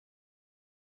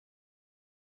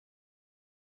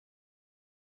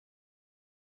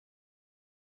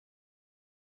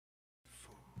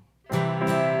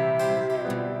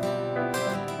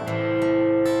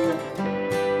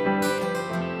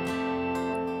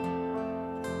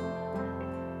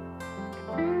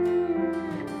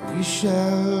We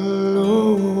shall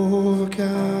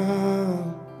overcome.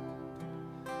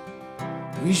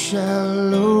 We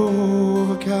shall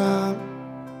overcome.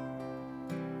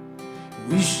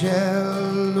 We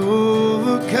shall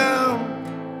overcome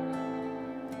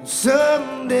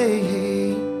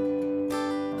someday.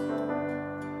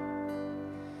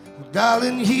 Oh,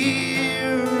 darling,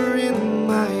 here in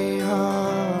my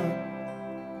heart,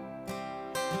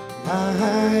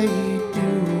 I do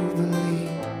believe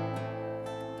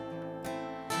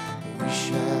we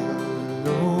shall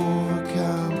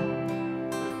overcome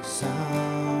someday.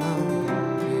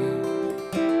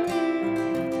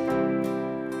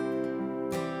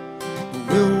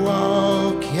 We'll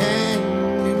walk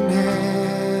hand in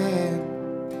hand.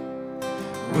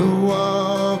 We'll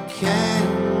walk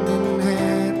hand in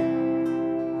hand.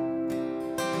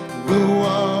 We'll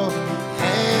walk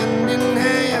hand in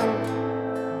hand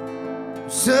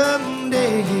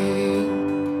someday.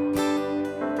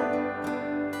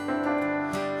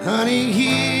 Honey,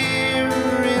 here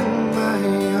in my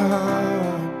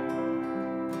heart,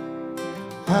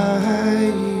 I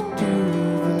do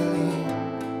believe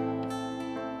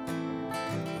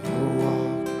we'll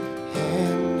walk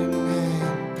hand in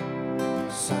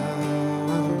hand someday.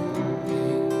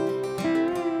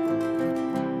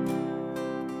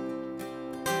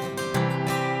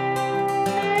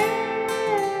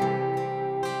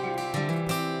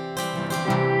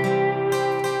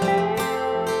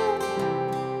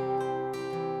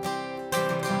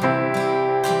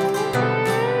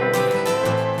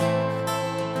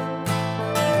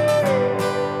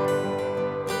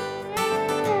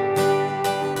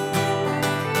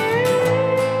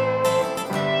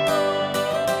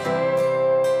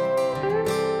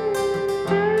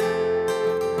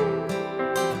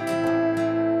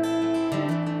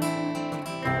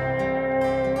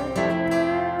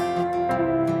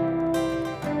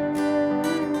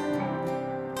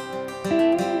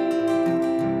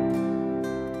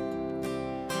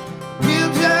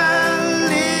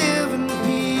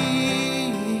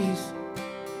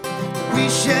 We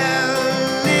shall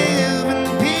live in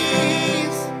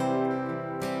peace.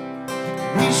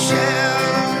 We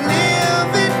shall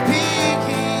live in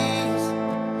peace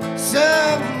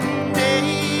someday.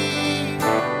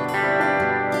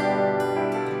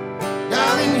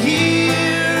 Darling,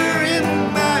 here in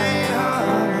my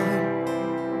heart,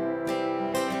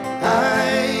 I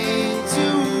do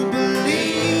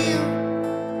believe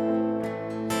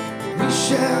we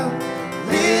shall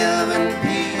live in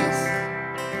peace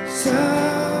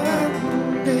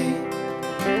someday.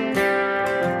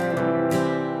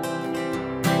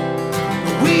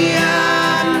 We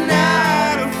are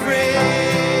not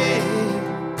afraid.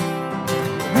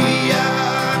 We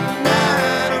are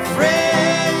not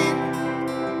afraid.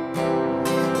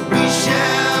 We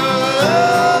shall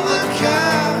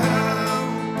overcome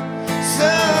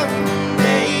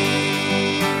someday.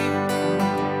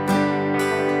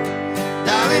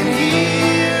 Darling,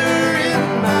 here in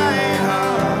my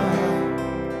heart,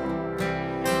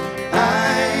 I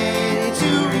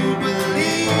do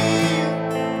believe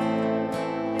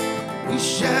we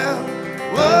shall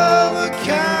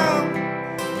overcome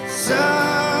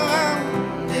someday.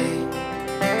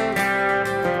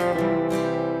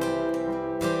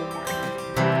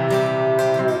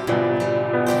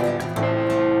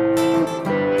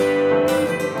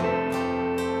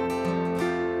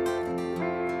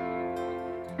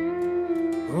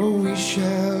 Oh, we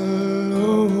shall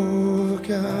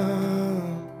overcome.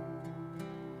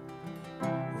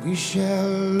 We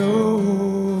shall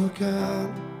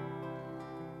overcome.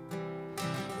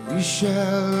 We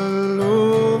shall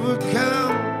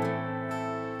overcome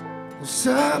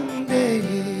someday.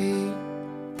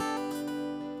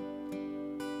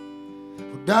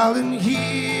 Oh, darling,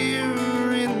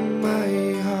 here in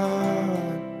my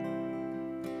heart,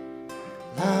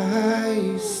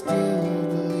 I still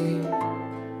believe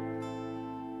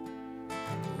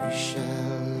we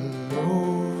shall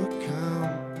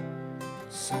overcome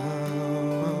someday.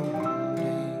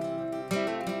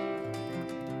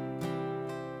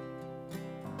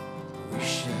 We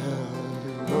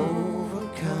shall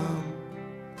overcome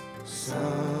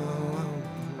someday.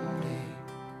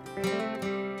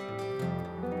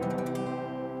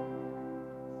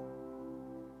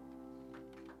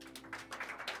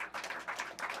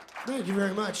 Thank you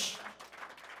very much.